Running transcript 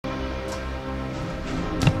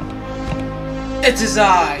It is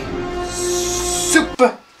I,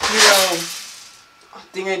 superhero. I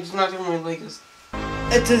think I just knocked over my Legos.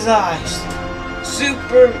 It is I,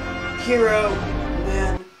 superhero,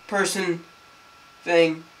 man, person,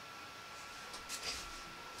 thing.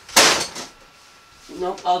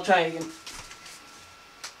 Nope, I'll try again.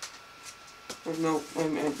 No,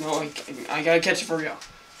 I gotta catch it for real.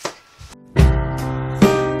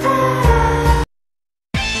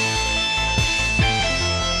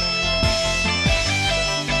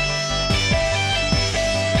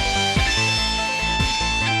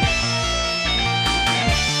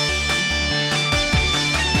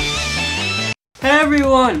 Hey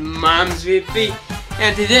everyone, Mom's VP,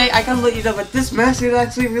 and today I gotta let you know that this mask is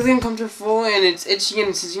actually really uncomfortable and it's itchy and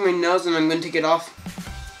it's itching my nose and I'm gonna take it off.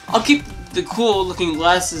 I'll keep the cool looking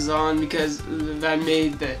glasses on because that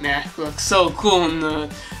made the mask look so cool in the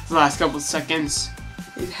last couple of seconds.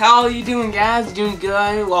 How are you doing, guys? You doing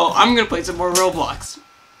good? Well, I'm gonna play some more Roblox.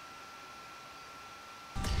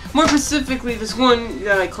 More specifically, this one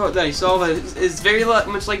that I saw that is very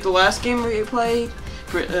much like the last game we played.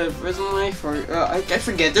 Prison Life, or I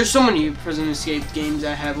forget. There's so many Prison Escape games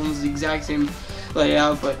that have almost the exact same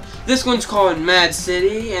layout, but this one's called Mad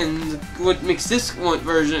City, and what makes this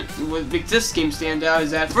game stand out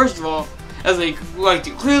is that, first of all, as they like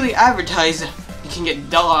to clearly advertise, you can get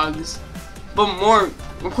dogs, but more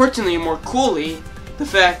importantly and more coolly, the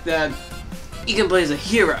fact that you can play as a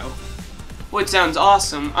hero, which sounds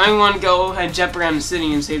awesome. I want to go ahead and jump around the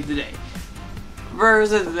city and save the day.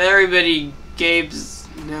 Versus everybody games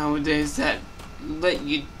nowadays that let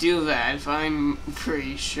you do that, if I'm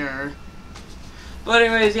pretty sure. But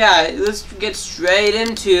anyways, yeah, let's get straight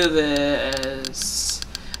into this.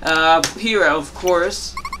 Hero, of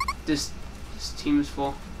course. This team is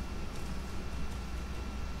full.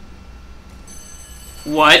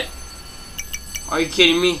 What? Are you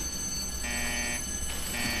kidding me?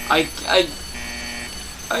 I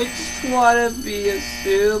just wanna be a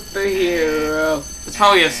superhero. It's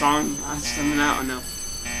probably a song. Something I don't know.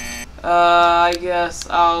 I guess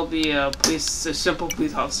I'll be a simple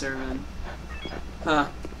police officer then. Huh.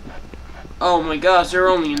 Oh my gosh, they're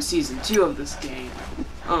only in season 2 of this game.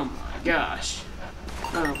 Oh my gosh.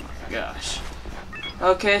 Oh my gosh.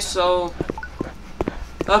 Okay, so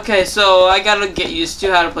I gotta get used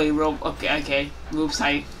to how to play Okay. Oops,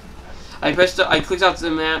 I clicked off the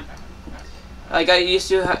map. I gotta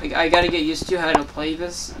get used to how to play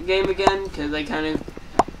this game again, because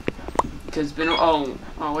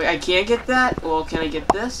oh wait, I can't get that? Well, can I get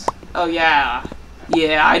this? Oh yeah,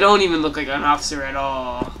 I don't even look like an officer at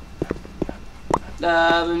all.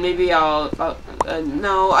 Maybe no,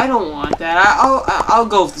 I don't want that. I'll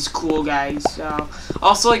go with this cool guys.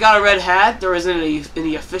 Also, I got a red hat. There isn't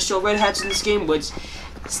any official red hats in this game, which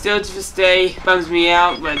still to this day bums me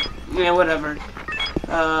out, but yeah, whatever.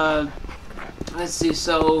 Let's see,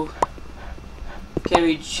 so can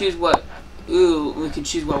we choose what? Ooh, we can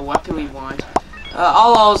choose what weapon we want.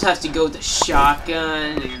 I'll always have to go with the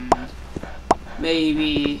shotgun and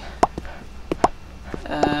maybe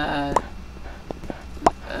and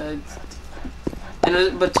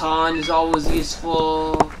a baton is always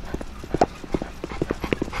useful.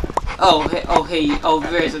 Oh,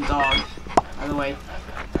 there's a dog, by the way.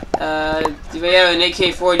 Do they have an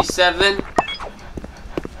AK-47?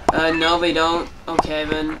 No, they don't. Okay,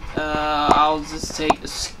 then, I'll just take a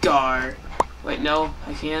SCAR. Wait, no,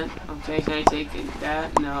 I can't. Okay, can I take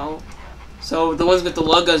that? No. So, the ones with the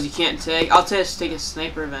logos you can't take. I'll just take a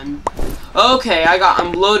sniper then. Okay,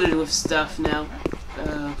 I'm loaded with stuff now.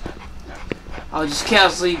 I'll just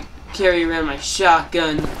casually carry around my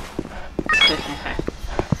shotgun.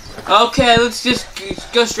 Okay, let's just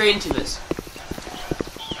go straight into this.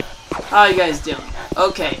 How you guys doing?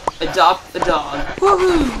 Okay, adopt a dog.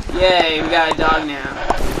 Woohoo! Yay, we got a dog now.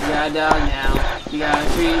 You got a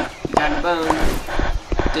treat, you got a bone.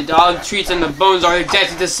 The dog treats and the bones are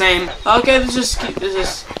exactly the same. Okay, let's just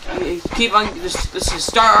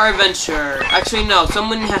start our adventure. Actually, no,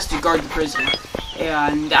 someone has to guard the prison.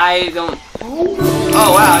 And I don't...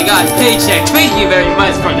 Oh wow, I got a paycheck. Thank you very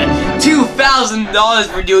much for the $2,000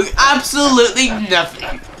 for doing absolutely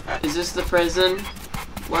nothing. Is this the prison?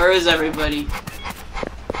 Where is everybody?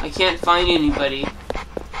 I can't find anybody.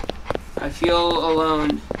 I feel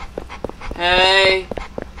alone. Hey,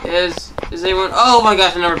 is anyone? Oh my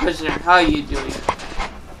gosh, another prisoner. How are you doing?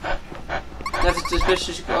 Nothing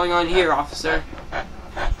suspicious going on here, officer.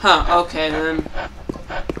 Huh? Okay then.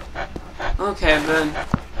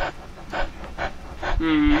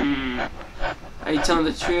 Are you telling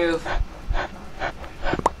the truth?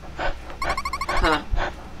 Huh.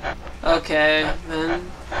 Okay, then.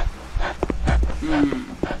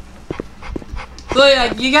 So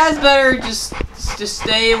yeah, you guys better just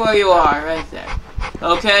stay where you are, right there.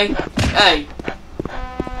 Okay? Hey.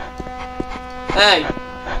 Hey.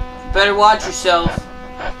 Better watch yourself.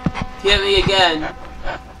 If you hit me again.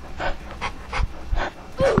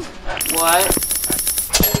 What?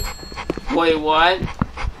 Wait, what?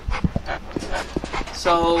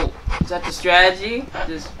 So, is that the strategy?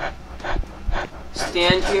 Just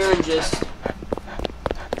stand here and just...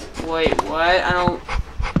 Wait, what?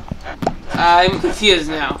 I'm confused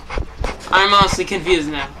now. I'm honestly confused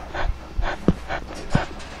now.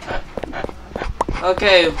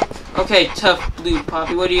 Okay, tough blue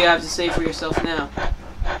poppy, what do you have to say for yourself now?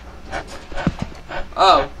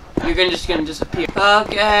 Oh, you're just gonna disappear.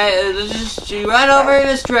 Okay, let's just run over in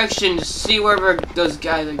this direction to see wherever those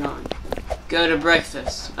guys are going. Go to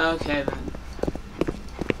breakfast. Okay then.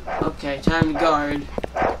 Okay, time to guard.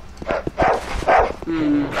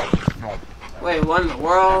 Wait, what in the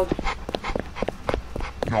world?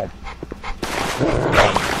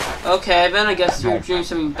 Okay, then I guess you're doing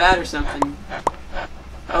something bad or something.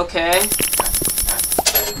 Okay.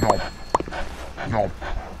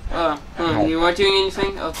 You weren't doing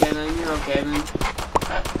anything? Okay then, you're okay then.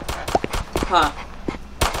 Huh.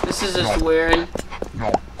 This is just weird.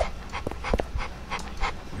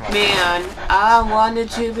 Man, I wanted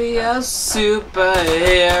to be a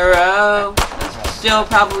superhero. That's still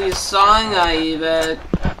probably a song, I bet.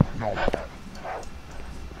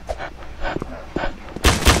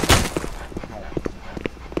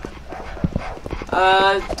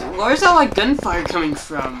 Where's that like gunfire coming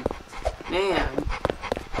from? Man.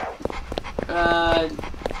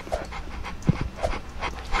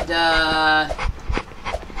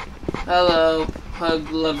 Hello,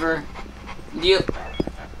 pug lover.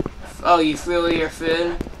 Oh, you threw away your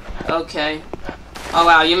food? Okay. Oh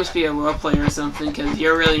wow, you must be a role player or something, because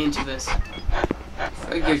you're really into this.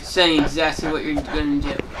 You're saying exactly what you're gonna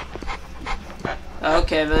do.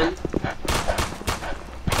 Okay then.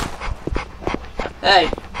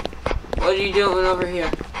 Hey, what are you doing over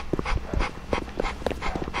here?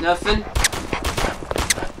 Nothing?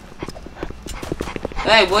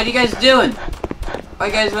 Hey, what are you guys doing? Why are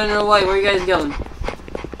you guys running away? Where are you guys going?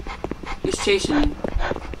 Who's chasing you?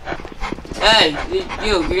 Hey,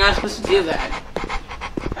 you're not supposed to do that.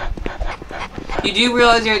 You do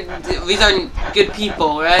realize these aren't good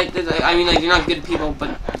people, right? I mean, like, you're not good people,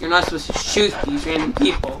 but you're not supposed to shoot these random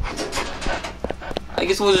people. I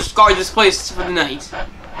guess we'll just guard this place for the night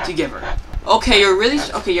together. Okay, your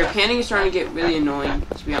panting is starting to get really annoying,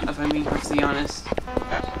 if I'm being perfectly honest.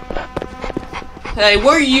 Hey,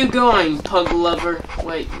 where are you going, pug lover?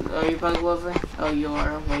 Wait, are you pug lover? Oh, you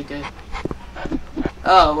are. Okay, good.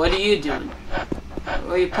 Oh, what are you doing? Why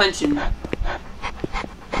are you punching?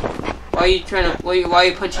 Why are you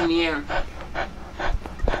punching the air?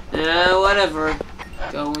 Whatever.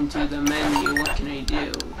 Go into the menu. What can I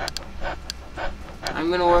do? I'm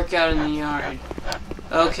gonna work out in the yard.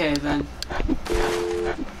 Okay then.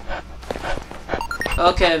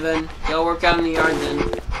 Okay then. Go work out in the yard then.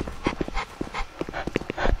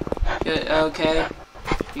 Good, okay.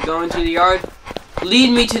 You going to the yard?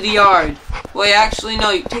 Lead me to the yard! Wait, actually,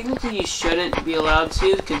 no. Technically, you shouldn't be allowed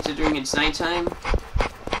to, considering it's nighttime.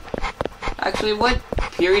 Actually, what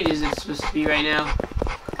period is it supposed to be right now?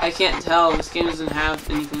 I can't tell. This game doesn't have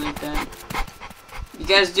anything like that. You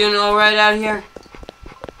guys doing alright out here?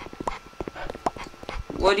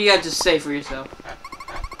 What do you have to say for yourself?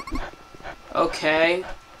 Okay.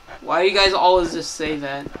 Why do you guys always just say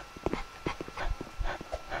that?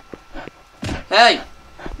 Hey!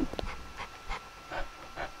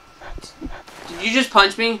 Did you just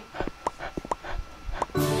punch me?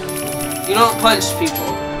 You don't punch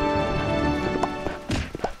people.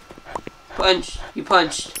 Punch. You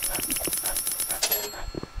punched.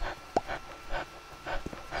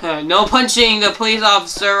 No punching the police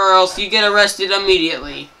officer or else you get arrested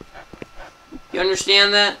immediately. You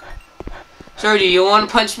understand that? Sir, do you want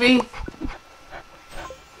to punch me?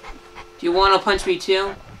 Do you want to punch me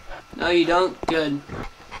too? No, you don't? Good.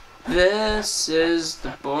 This is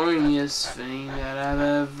the boringest thing that I've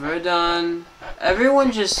ever done. Everyone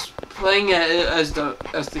just playing it as the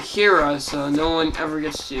hero, so no one ever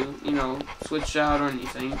gets to, you know, switch out or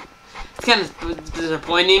anything. It's kind of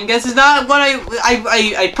disappointing. Guess it's not what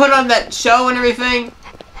I put on that show and everything.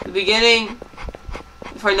 At the beginning.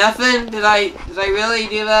 For nothing? Did I really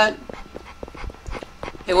do that?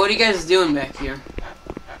 Hey, what are you guys doing back here?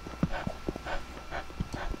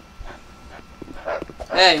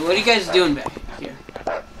 Hey, what are you guys doing back here?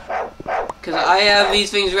 Because I have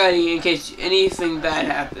these things ready in case anything bad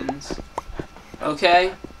happens.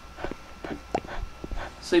 Okay?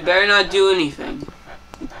 So you better not do anything.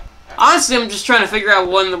 Honestly, I'm just trying to figure out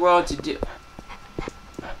what in the world to do.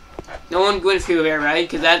 No one went through there, right?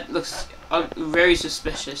 Because that looks very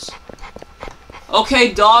suspicious.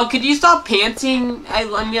 Okay, dog, could you stop panting? I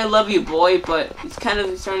mean, I love you, boy, but it's kind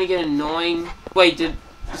of starting to get annoying. Wait, did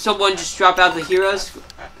someone just drop out the heroes?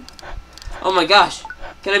 Oh my gosh.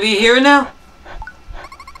 Can I be a hero now?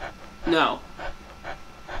 No.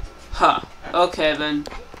 Huh. Okay, then.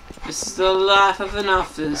 This is the life of an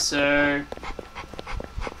officer.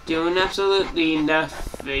 Doing absolutely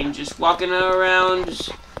nothing. Just walking around,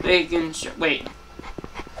 just making sure. Wait.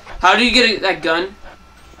 How do you get that gun?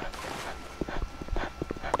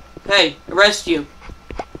 Hey, arrest you.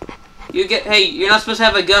 Hey, you're not supposed to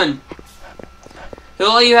have a gun. Who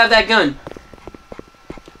let you have that gun?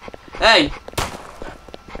 Hey.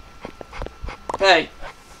 Hey.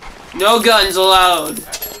 No guns allowed.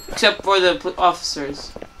 Except for the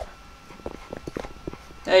officers.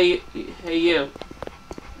 Hey, you.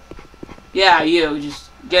 Yeah, you. Just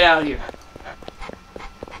get out of here.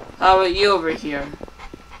 How about you over here?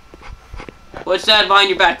 What's that behind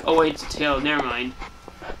your back? Oh, wait, it's a tail. Never mind.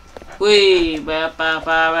 Wee,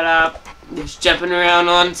 just jumping around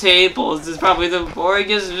on tables. This is probably the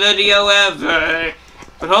boringest video ever.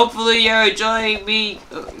 But hopefully you're enjoying me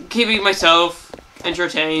keeping myself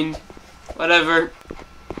entertained. Whatever.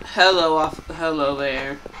 Hello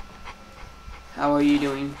there. How are you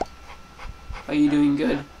doing? Are you doing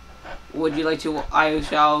good? Would you like to? I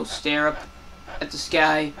shall stare up at the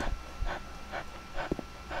sky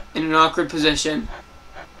in an awkward position.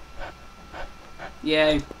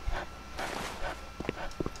 Yay.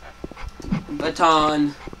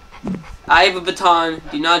 Baton. I have a baton.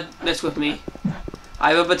 Do not mess with me.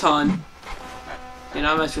 I have a baton. Do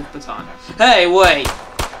not mess with baton. Hey, wait.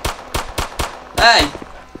 Hey.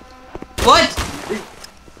 What?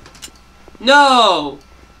 No.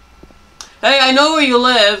 Hey, I know where you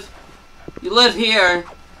live. You live here.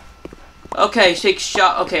 Okay, take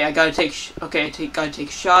shot. Okay, I gotta take. Gotta take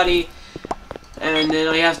shotty, and then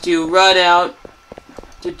I have to run out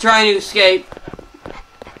to try to escape.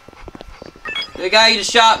 The guy just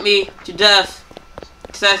shot me to death.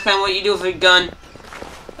 Cause that's kind of what you do with a gun.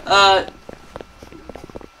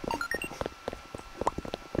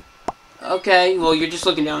 Okay, well, you're just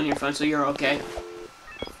looking down on your phone, so you're okay.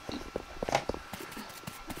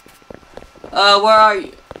 Where are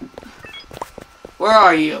you? Where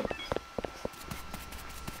are you?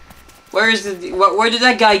 Where did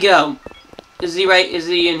that guy go? Is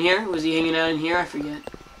he in here? Was he hanging out in here? I forget.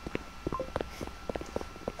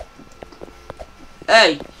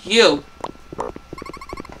 Hey, you.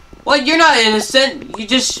 What? You're not innocent. You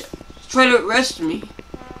just tried to arrest me.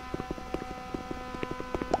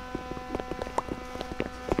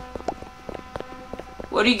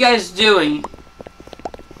 What are you guys doing?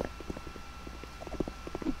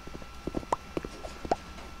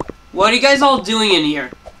 What are you guys all doing in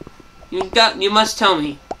here? You must tell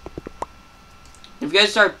me. If you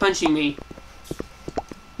guys start punching me,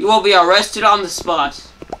 you will be arrested on the spot.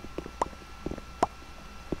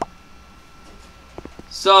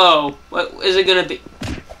 So, what is it gonna be?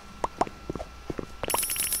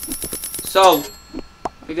 So,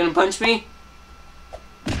 are you gonna punch me?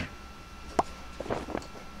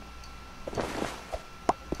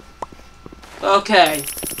 Okay.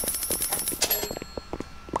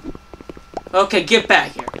 Okay, get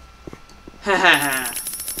back here. Ha ha ha.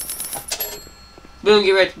 Boom,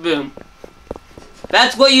 get right to boom.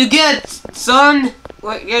 That's what you get, son!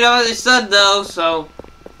 What, you know what they said, though, so...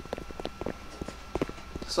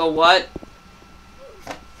 So what?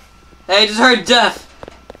 Hey, I just heard death!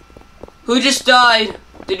 Who just died?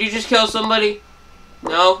 Did you just kill somebody?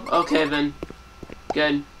 No? Okay, then.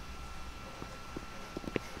 Good.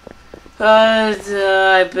 No,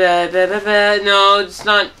 it's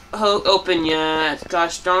not open yet.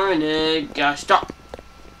 Gosh darn it. Gosh darn.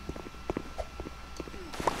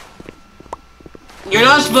 You're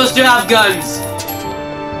not supposed to have guns.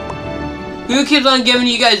 Who keeps on giving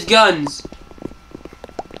you guys guns?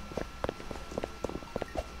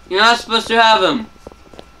 You're not supposed to have them.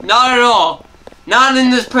 Not at all. Not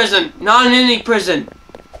in this prison. Not in any prison.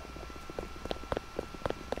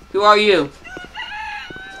 Who are you?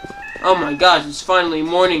 Oh my gosh, it's finally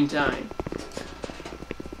morning time.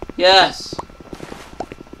 Yes.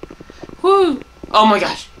 Woo! Oh my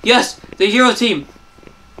gosh. Yes, the hero team.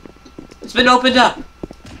 It's been opened up.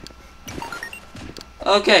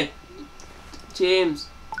 Okay. Teams.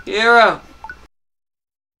 Hero.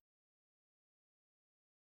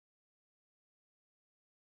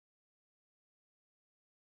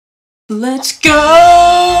 Let's go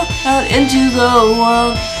out into the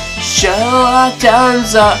world. show our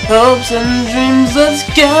talents, our hopes and dreams. Let's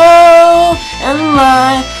go and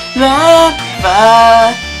light that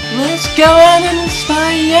fire. Let's go and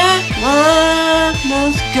inspire.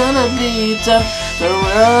 It's gonna be tough. The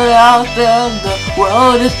world out there, the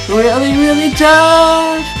world is really, really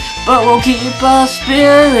tough. But we'll keep our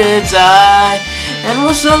spirits high, and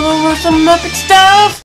we'll show the world some epic stuff.